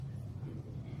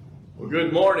Well,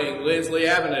 good morning, Lindsley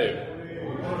Avenue.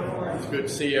 It's good to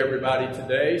see everybody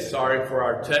today. Sorry for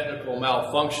our technical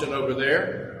malfunction over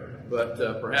there, but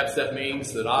perhaps that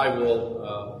means that I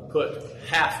will put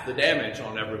half the damage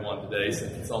on everyone today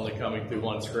since it's only coming through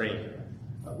one screen.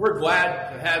 We're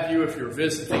glad to have you if you're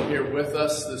visiting here with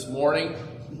us this morning.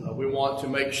 We want to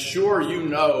make sure you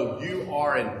know you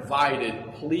are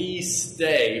invited. Please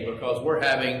stay because we're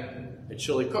having a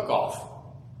chili cook-off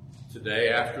today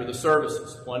after the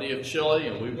services. Plenty of chili,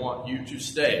 and we want you to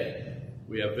stay.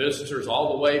 We have visitors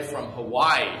all the way from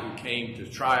Hawaii who came to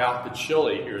try out the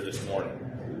chili here this morning.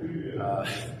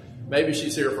 Maybe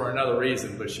she's here for another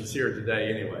reason, but she's here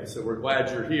today anyway, so we're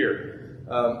glad you're here.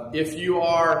 If you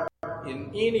are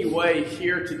in any way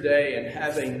here today and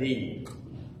have a need,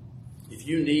 if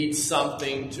you need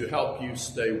something to help you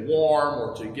stay warm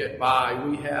or to get by,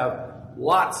 we have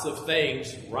lots of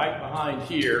things right behind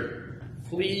here.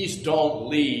 Please don't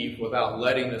leave without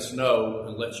letting us know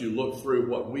and let you look through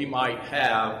what we might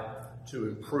have to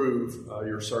improve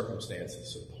your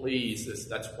circumstances. So please,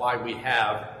 that's why we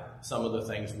have some of the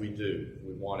things we do.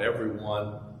 We want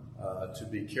everyone to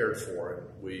be cared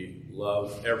for. We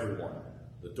love everyone.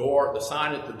 The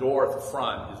sign at the door at the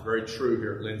front is very true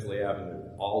here at Lindsley Avenue.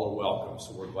 All are welcome,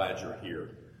 so we're glad you're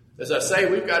here. As I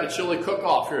say, we've got a chili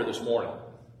cook-off here this morning.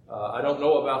 I don't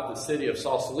know about the city of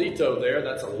Sausalito there.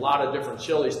 That's a lot of different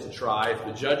chilies to try. If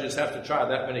the judges have to try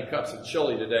that many cups of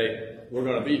chili today, we're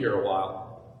going to be here a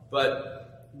while.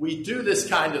 But we do this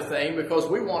kind of thing because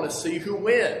we want to see who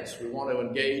wins. We want to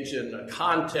engage in a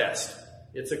contest.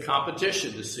 It's a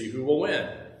competition to see who will win.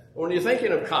 When you're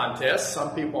thinking of contests,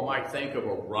 some people might think of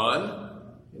a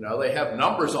run. You know, they have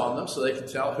numbers on them so they can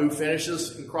tell who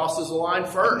finishes and crosses the line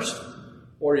first.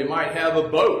 Or you might have a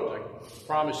boat. I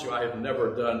promise you I have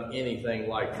never done anything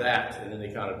like that in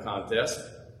any kind of contest.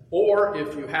 Or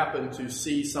if you happen to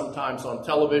see sometimes on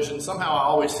television, somehow I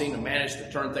always seem to manage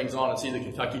to turn things on and see the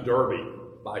Kentucky Derby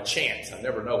by chance. I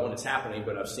never know when it's happening,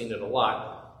 but I've seen it a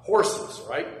lot. Horses,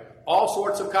 right? All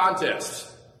sorts of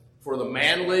contests. For the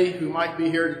manly who might be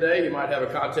here today, you might have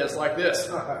a contest like this.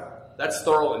 That's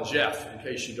Thurl and Jeff, in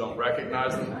case you don't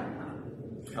recognize them.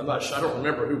 I don't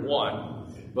remember who won.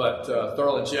 But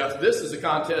Thurl and Jeff, this is a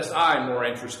contest I'm more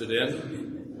interested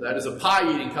in. That is a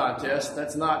pie-eating contest.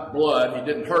 That's not blood. He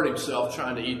didn't hurt himself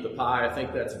trying to eat the pie. I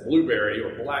think that's blueberry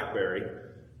or blackberry.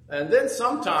 And then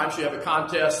sometimes you have a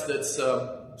contest that's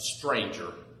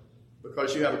stranger,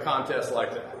 because you have a contest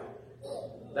like that.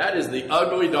 That is the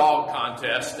ugly dog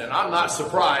contest, and I'm not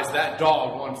surprised that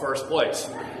dog won first place.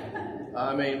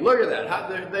 I mean, look at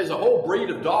that. There's a whole breed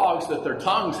of dogs that their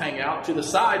tongues hang out to the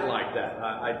side like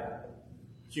that.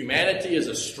 Humanity is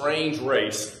a strange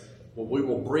race, but we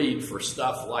will breed for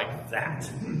stuff like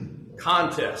that.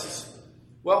 Contests.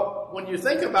 Well, when you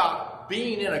think about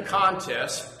being in a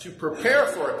contest, to prepare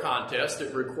for a contest,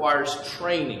 it requires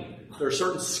training. There are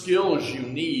certain skills you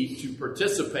need to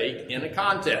participate in a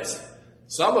contest.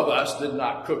 Some of us did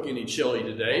not cook any chili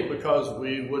today because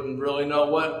we wouldn't really know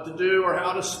what to do or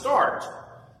how to start.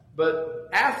 But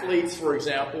athletes, for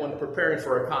example, when preparing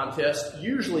for a contest,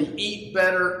 usually eat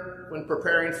better. When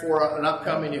preparing for an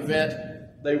upcoming event,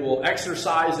 they will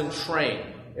exercise and train.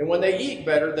 And when they eat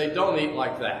better, they don't eat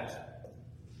like that.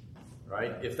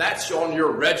 Right? If that's on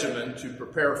your regimen to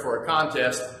prepare for a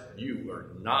contest, you are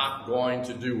not going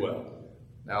to do well.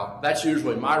 Now, that's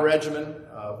usually my regimen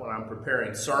when I'm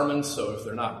preparing sermons, so if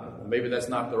they're not, maybe that's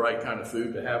not the right kind of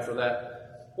food to have for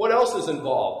that. What else is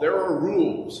involved? There are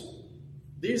rules.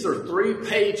 These are 3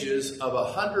 pages of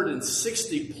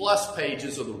 160 plus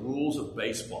pages of the rules of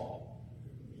baseball.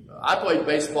 I played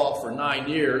baseball for 9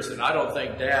 years, and I don't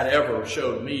think Dad ever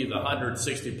showed me the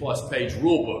 160 plus page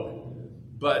rule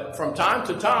book. But from time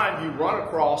to time, you run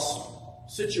across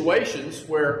situations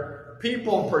where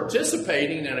people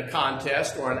participating in a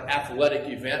contest or an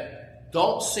athletic event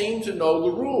don't seem to know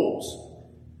the rules.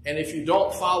 And if you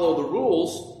don't follow the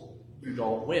rules, you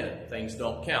don't win. Things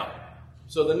don't count.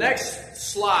 So the next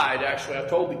slide, actually, I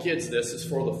told the kids this, is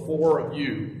for the 4 of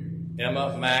you,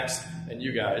 Emma, Max, and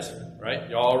you guys, right?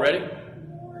 You all ready?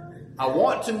 I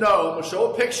want to know, I'm going to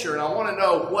show a picture, and I want to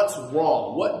know what's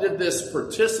wrong. What did this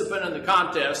participant in the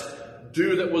contest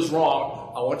do that was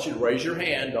wrong? I want you to raise your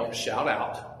hand. Don't shout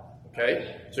out.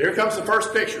 Okay? So here comes the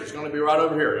first picture. It's going to be right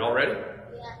over here. Y'all ready?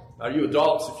 Yeah. Now, you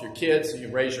adults, if you're kids, you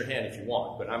raise your hand if you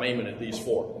want, but I'm aiming at these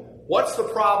 4. What's the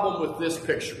problem with this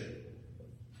picture?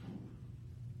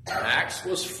 Max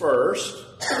was first.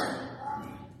 The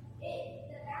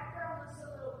background was a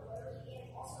little blurry,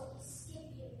 and also he's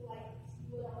skipping like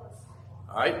what else.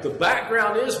 All right, the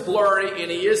background is blurry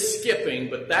and he is skipping,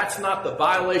 but that's not the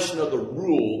violation of the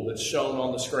rule that's shown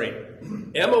on the screen.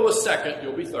 Emma was second.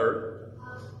 You'll be third.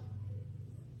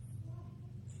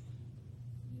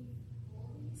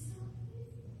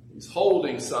 He's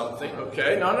holding something.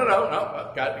 Okay. No.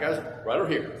 Guys, right over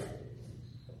here.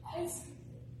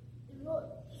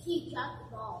 He dropped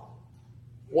the ball.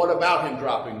 What about him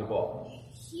dropping the ball?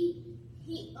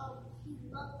 He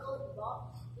let go of the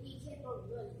ball, and he kept on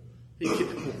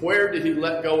running. Where did he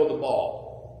let go of the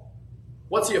ball?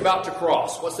 What's he about to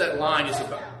cross? What's that line he's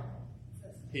about?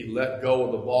 He let go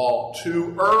of the ball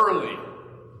too early.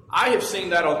 I have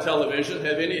seen that on television.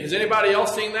 Has anybody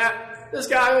else seen that? This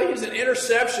guy, he's an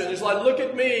interception. He's like, look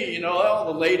at me. You know,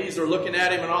 all the ladies are looking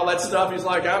at him and all that stuff. He's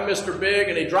like, I'm Mr. Big.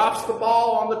 And he drops the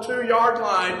ball on the 2-yard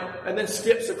line and then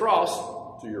skips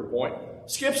across, to your point,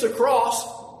 skips across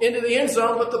into the end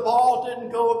zone, but the ball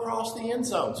didn't go across the end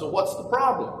zone. So what's the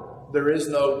problem? There is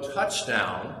no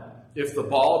touchdown if the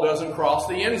ball doesn't cross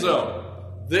the end zone.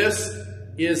 This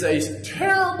is a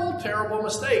terrible, terrible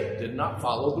mistake. Did not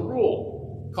follow the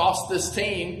rule. Cost this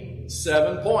team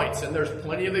 7 points. And there's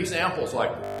plenty of examples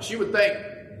like this. You would think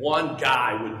one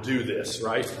guy would do this,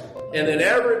 right? And then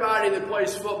everybody that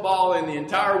plays football in the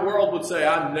entire world would say,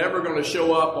 I'm never going to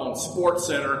show up on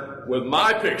SportsCenter with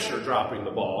my picture dropping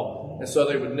the ball. And so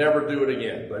they would never do it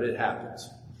again. But it happens.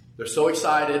 They're so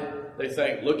excited. They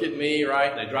think, look at me,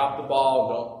 right? And they drop the ball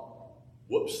and don't,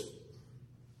 whoops.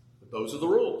 But those are the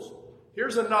rules.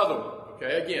 Here's another one,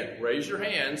 okay? Again, raise your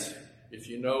hands if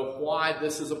you know why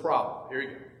this is a problem. Here you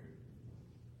go.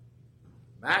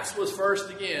 Max was first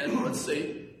again. Let's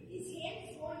see. His hand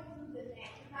is going through the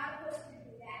net. You're not supposed to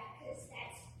do that because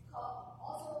that's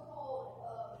also called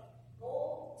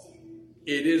goaltending.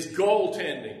 It is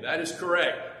goaltending. That is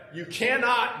correct. You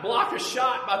cannot block a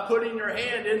shot by putting your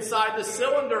hand inside the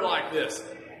cylinder like this.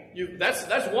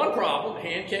 That's one problem. The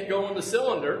hand can't go in the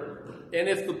cylinder. And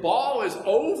if the ball is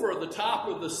over the top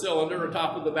of the cylinder or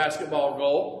top of the basketball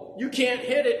goal, you can't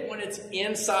hit it when it's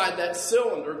inside that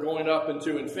cylinder going up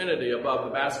into infinity above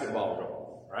the basketball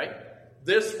goal, right?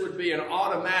 This would be an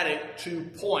automatic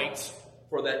 2 points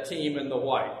for that team in the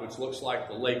white, which looks like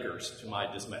the Lakers, to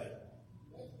my dismay.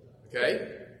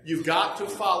 Okay? You've got to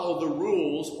follow the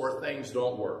rules or things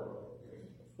don't work.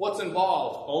 What's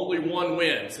involved? Only one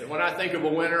wins. And when I think of a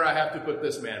winner, I have to put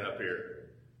this man up here.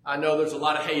 I know there's a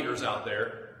lot of haters out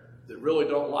there that really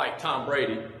don't like Tom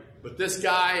Brady, but this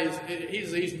guy,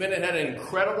 he's had an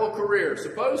incredible career.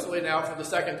 Supposedly now for the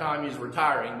second time he's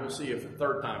retiring. We'll see if the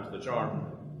third time's the charm.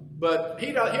 But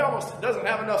he almost doesn't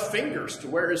have enough fingers to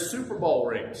wear his Super Bowl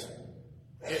rings.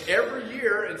 And every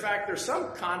year, in fact, there's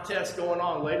some contest going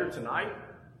on later tonight.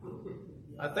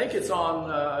 I think it's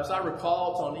on, as I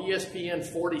recall, it's on ESPN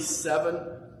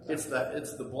 47. It's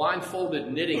the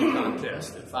blindfolded knitting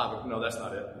contest at 5. No, that's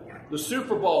not it. The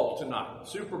Super Bowl tonight.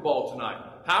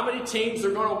 How many teams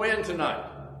are going to win tonight?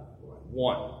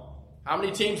 One. How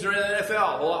many teams are in the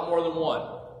NFL? A lot more than one.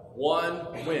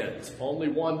 One wins. Only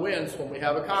one wins when we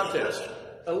have a contest.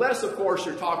 Unless, of course,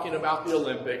 you're talking about the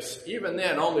Olympics. Even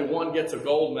then, only one gets a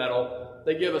gold medal.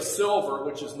 They give a silver,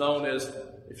 which is known as,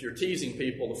 if you're teasing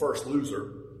people, the first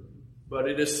loser. But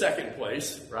it is second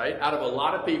place, right? Out of a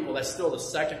lot of people, that's still the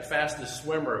second fastest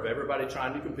swimmer of everybody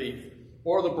trying to compete.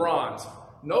 Or the bronze.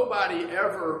 Nobody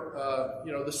ever,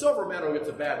 the silver medal gets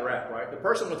a bad rap, right? The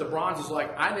person with the bronze is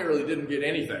like, I nearly didn't get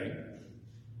anything.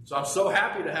 So I'm so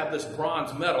happy to have this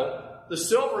bronze medal. The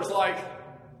silver is like,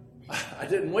 I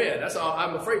didn't win.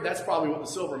 I'm afraid that's probably what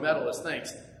the silver medalist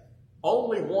thinks.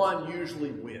 Only one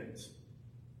usually wins.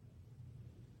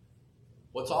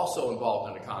 What's also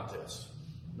involved in a contest?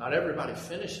 Not everybody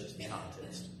finishes the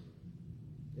contest.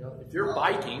 You know, if you're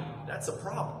biking, that's a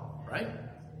problem, right?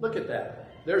 Look at that.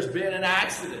 There's been an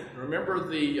accident. Remember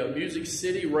the Music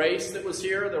City race that was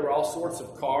here? There were all sorts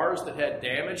of cars that had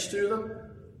damage to them.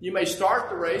 You may start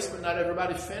the race, but not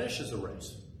everybody finishes the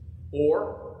race.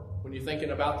 Or, when you're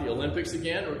thinking about the Olympics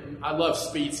again, I love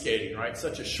speed skating, right?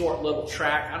 Such a short little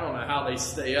track. I don't know how they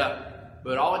stay up.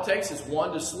 But all it takes is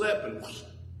one to slip, and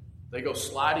they go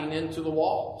sliding into the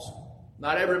walls.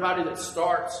 Not everybody that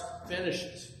starts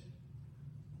finishes.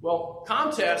 Well,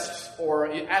 contests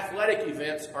or athletic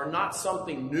events are not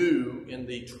something new in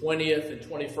the 20th and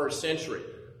 21st century.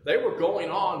 They were going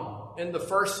on in the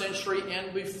first century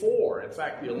and before. In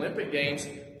fact, the Olympic Games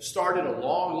started a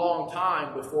long, long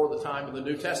time before the time of the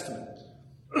New Testament.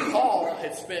 Paul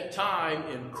had spent time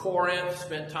in Corinth,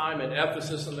 spent time in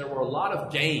Ephesus, and there were a lot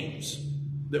of games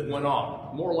that went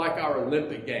on, more like our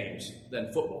Olympic Games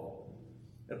than football.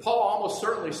 And Paul almost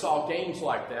certainly saw games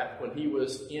like that when he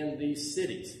was in these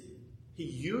cities. He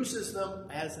uses them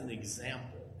as an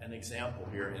example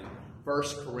here in 1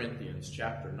 Corinthians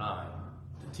chapter 9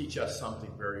 to teach us something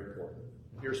very important.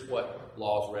 Here's what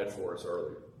Laws read for us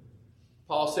earlier.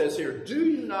 Paul says here, do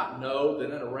you not know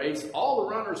that in a race all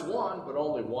the runners won, but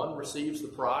only one receives the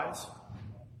prize?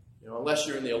 Unless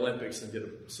you're in the Olympics and get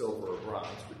a silver or bronze.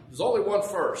 But there's only one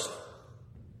first.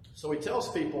 So he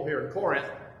tells people here in Corinth,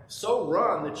 so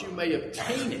run that you may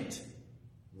obtain it.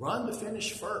 Run to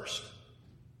finish first.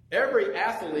 Every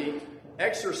athlete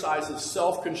exercises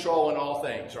self-control in all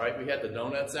things, right? We had the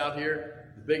donuts out here.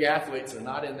 The big athletes are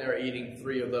not in there eating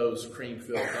 3 of those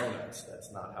cream-filled donuts.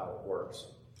 That's not how it works.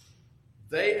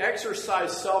 They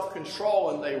exercise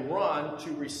self-control and they run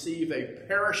to receive a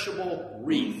perishable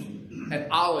wreath, an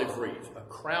olive wreath, a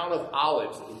crown of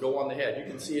olives that will go on the head. You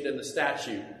can see it in the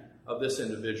statue of this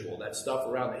individual. That stuff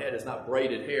around the head is not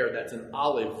braided hair. That's an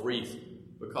olive wreath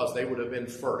because they would have been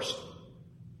first.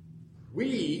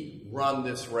 We run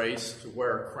this race to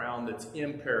wear a crown that's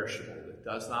imperishable, that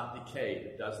does not decay,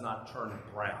 that does not turn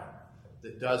brown,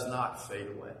 that does not fade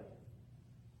away.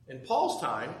 In Paul's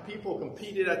time, people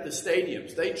competed at the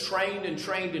stadiums. They trained and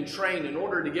trained and trained in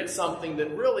order to get something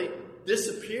that really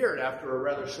disappeared after a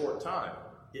rather short time.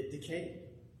 It decayed.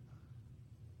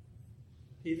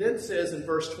 He then says in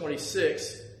verse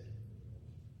 26,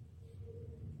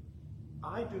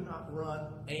 I do not run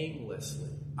aimlessly.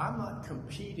 I'm not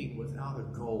competing without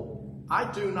a goal.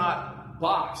 I do not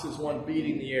box as one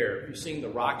beating the air. If you've seen the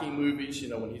Rocky movies,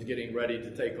 when he's getting ready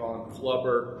to take on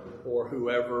Clubber or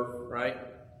whoever, right?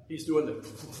 He's doing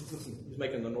he's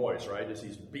making the noise, right? As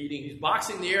he's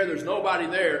boxing the air, there's nobody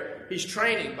there. He's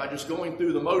training by just going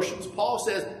through the motions. Paul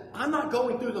says, I'm not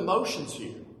going through the motions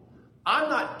here. I'm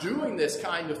not doing this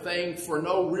kind of thing for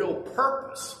no real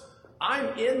purpose.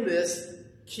 I'm in this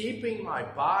keeping my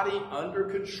body under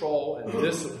control and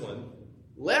discipline,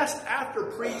 lest after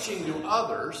preaching to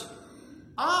others,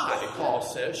 I, Paul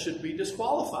says, should be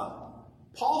disqualified.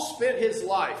 Paul spent his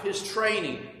life, his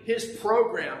training, his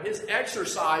program, his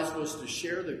exercise was to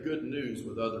share the good news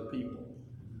with other people.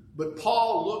 But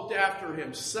Paul looked after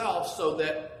himself so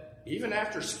that even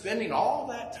after spending all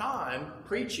that time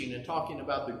preaching and talking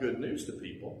about the good news to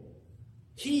people,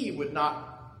 he would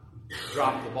not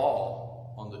drop the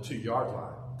ball on the 2-yard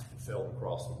line and fail to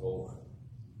cross the goal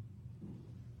line.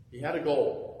 He had a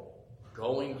goal,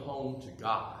 going home to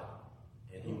God,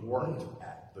 and he worked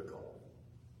at the goal.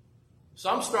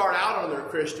 Some start out on their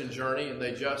Christian journey and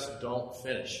they just don't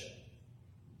finish.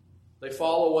 They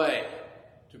fall away.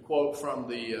 To quote from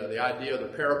the idea of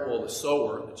the parable of the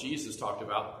sower that Jesus talked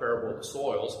about, the parable of the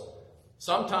soils,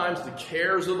 sometimes the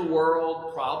cares of the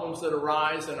world, problems that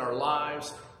arise in our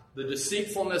lives, the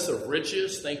deceitfulness of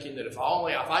riches, thinking that if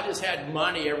I just had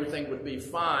money, everything would be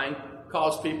fine,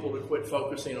 cause people to quit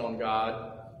focusing on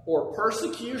God, or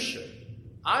persecution.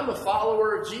 I'm a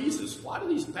follower of Jesus. Why do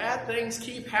these bad things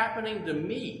keep happening to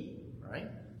me? Right?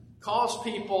 Cause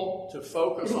people to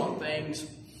focus on things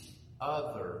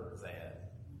other than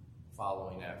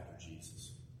following after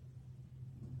Jesus.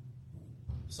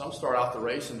 Some start out the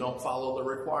race and don't follow the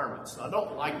requirements. Now, I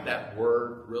don't like that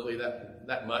word really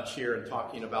that much here in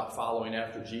talking about following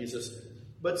after Jesus.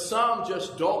 But some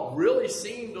just don't really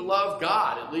seem to love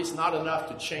God, at least not enough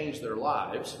to change their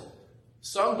lives.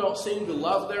 Some don't seem to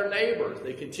love their neighbors.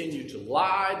 They continue to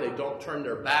lie. They don't turn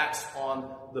their backs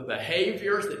on the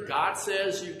behaviors that God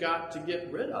says you've got to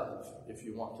get rid of if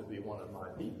you want to be one of my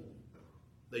people.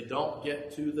 They don't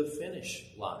get to the finish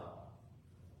line.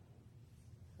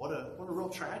 What a real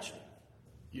tragedy.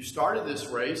 You started this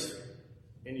race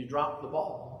and you dropped the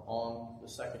ball on the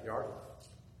 2nd-yard line.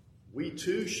 We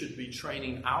too should be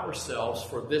training ourselves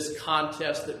for this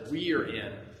contest that we are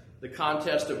in. The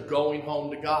contest of going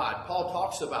home to God. Paul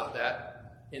talks about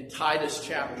that in Titus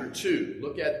chapter 2.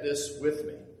 Look at this with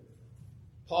me.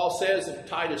 Paul says in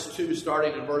Titus 2,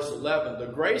 starting in verse 11,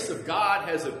 the grace of God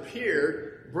has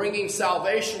appeared, bringing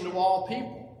salvation to all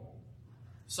people.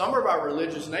 Some of our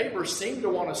religious neighbors seem to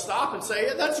want to stop and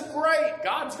say, that's great,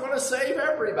 God's going to save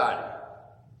everybody.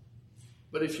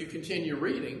 But if you continue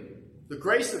reading, the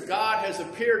grace of God has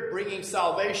appeared, bringing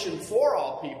salvation for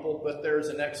all people, but there's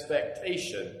an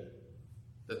expectation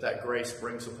that grace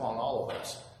brings upon all of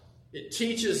us. It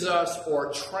teaches us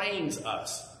or trains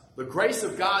us. The grace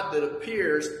of God that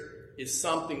appears is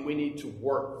something we need to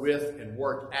work with and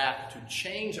work at to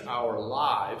change our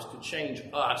lives, to change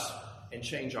us and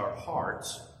change our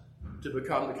hearts to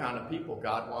become the kind of people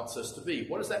God wants us to be.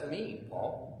 What does that mean,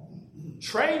 Paul?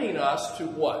 Training us to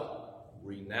what?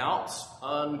 Renounce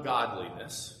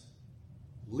ungodliness,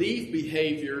 leave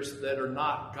behaviors that are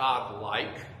not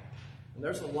God-like. And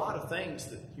there's a lot of things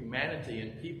that humanity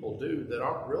and people do that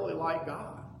aren't really like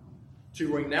God.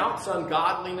 To renounce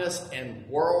ungodliness and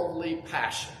worldly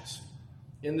passions.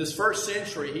 In this first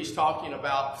century, he's talking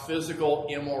about physical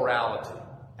immorality.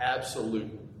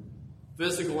 Absolutely.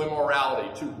 Physical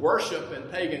immorality. To worship in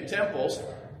pagan temples,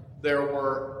 there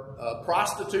were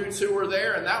prostitutes who were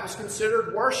there, and that was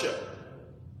considered worship.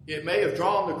 It may have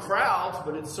drawn the crowds,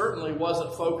 but it certainly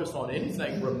wasn't focused on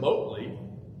anything remotely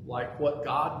like what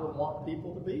God would want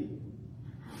people to be.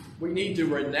 We need to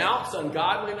renounce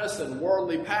ungodliness and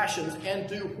worldly passions and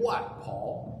do what,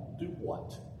 Paul? Do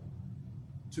what?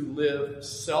 To live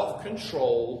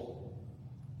self-controlled,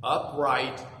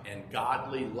 upright, and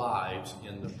godly lives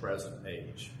in the present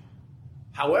age.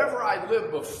 However I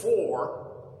lived before,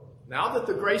 now that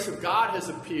the grace of God has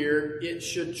appeared, it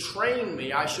should train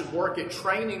me. I should work at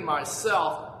training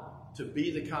myself to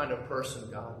be the kind of person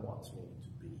God wants me to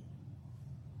be.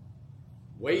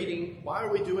 Waiting. Why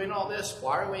are we doing all this?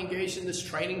 Why are we engaged in this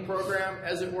training program,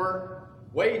 as it were?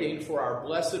 Waiting for our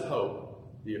blessed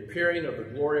hope, the appearing of the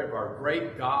glory of our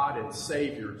great God and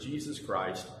Savior, Jesus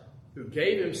Christ, who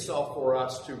gave himself for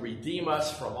us to redeem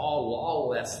us from all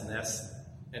lawlessness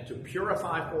and to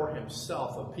purify for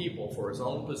himself a people for his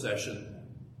own possession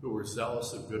who were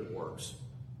zealous of good works.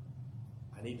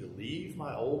 I need to leave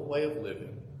my old way of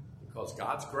living because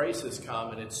God's grace has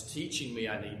come and it's teaching me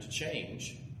I need to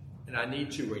change. And I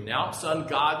need to renounce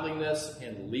ungodliness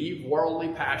and leave worldly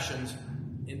passions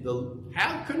and to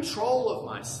have control of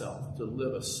myself, to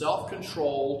live a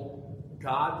self-controlled,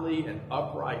 godly, and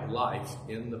upright life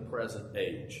in the present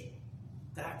age.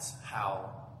 That's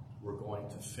how we're going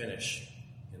to finish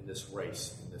in this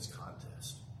race, in this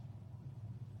contest.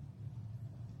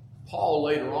 Paul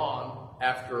later on,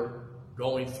 after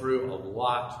going through a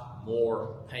lot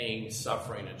more pain,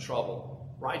 suffering, and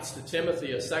trouble, writes to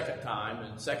Timothy a second time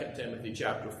in 2 Timothy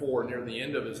chapter 4, near the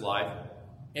end of his life,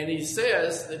 and he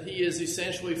says that he has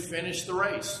essentially finished the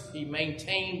race. He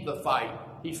maintained the fight.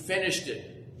 He finished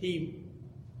it. He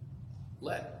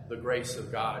let the grace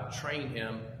of God train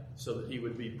him so that he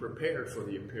would be prepared for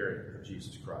the appearing of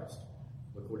Jesus Christ.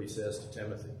 Look what he says to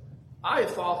Timothy. I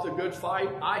have fought the good fight.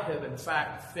 I have in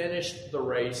fact finished the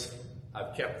race.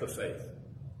 I've kept the faith.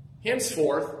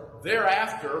 Henceforth,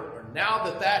 thereafter, or now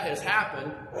that that has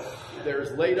happened, there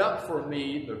is laid up for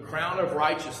me the crown of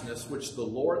righteousness, which the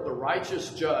Lord, the righteous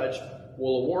judge,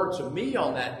 will award to me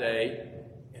on that day,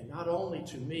 and not only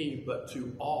to me, but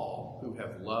to all who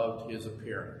have loved his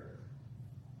appearing.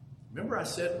 Remember I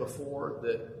said before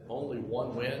that only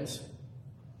one wins?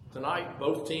 Tonight,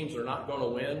 both teams are not going to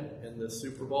win in the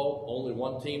Super Bowl. Only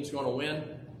one team's going to win.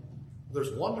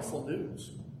 There's wonderful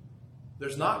news.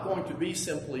 There's not going to be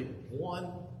simply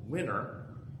one winner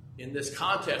in this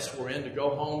contest we're in to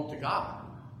go home to God.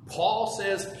 Paul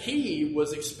says he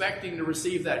was expecting to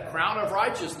receive that crown of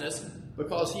righteousness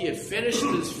because he had finished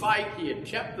his fight. He had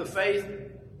kept the faith.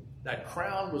 That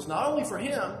crown was not only for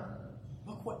him.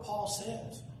 Look what Paul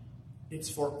says. It's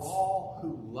for all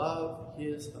who love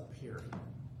his appearing.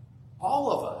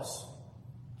 All of us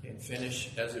can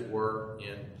finish, as it were,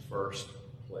 in first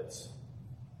place.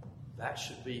 That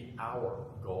should be our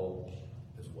goal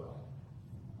as well.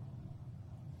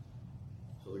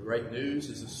 So the great news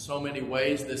is in so many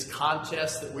ways this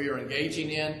contest that we are engaging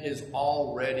in is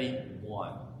already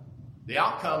won. The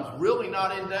outcome's really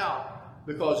not in doubt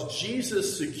because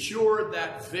Jesus secured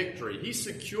that victory. He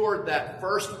secured that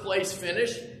first place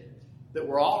finish that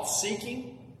we're all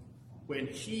seeking when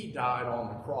he died on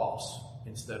the cross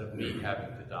instead of me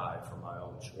having to die for my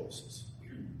own choices.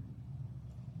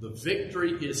 The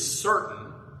victory is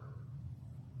certain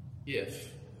if,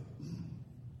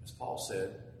 as Paul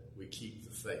said, we keep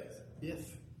the faith,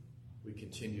 if we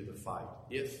continue the fight,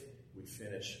 if we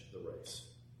finish the race.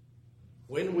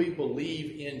 When we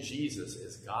believe in Jesus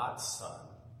as God's Son,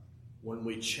 when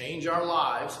we change our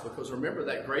lives, because remember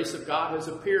that grace of God has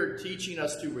appeared teaching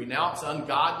us to renounce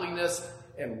ungodliness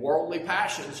and worldly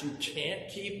passions. You can't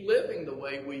keep living the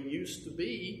way we used to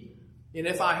be. And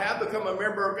if I have become a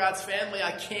member of God's family,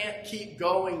 I can't keep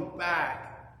going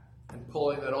back and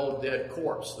pulling that old dead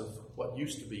corpse of what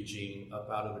used to be Gene up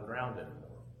out of the ground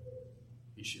anymore.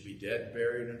 He should be dead,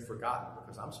 buried, and forgotten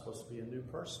because I'm supposed to be a new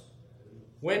person.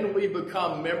 When we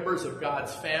become members of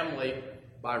God's family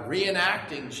by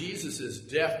reenacting Jesus'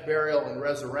 death, burial, and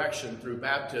resurrection through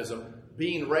baptism,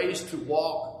 being raised to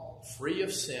walk free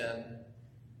of sin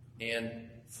and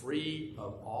free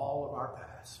of all of our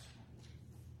past,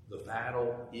 the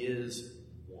battle is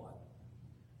won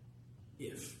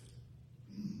if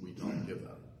we don't give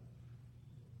up.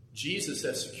 Jesus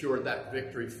has secured that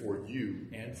victory for you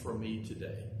and for me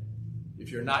today.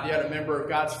 If you're not yet a member of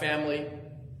God's family,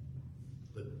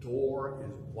 the door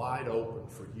is wide open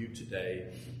for you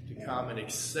today to come and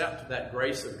accept that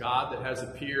grace of God that has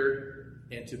appeared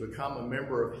and to become a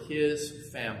member of his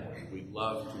family. We'd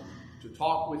love to to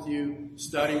talk with you,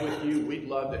 study with you. We'd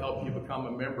love to help you become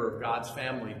a member of God's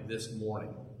family this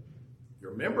morning.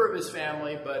 You're a member of his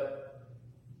family, but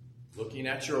looking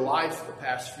at your life the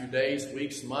past few days,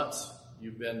 weeks, months,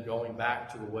 you've been going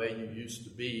back to the way you used to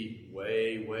be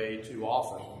way, way too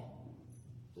often.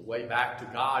 The way back to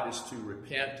God is to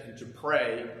repent and to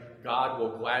pray. God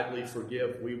will gladly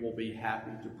forgive. We will be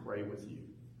happy to pray with you.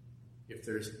 If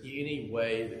there's any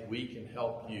way that we can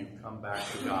help you come back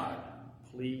to God,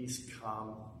 please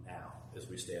come now as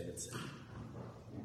we stand and sing.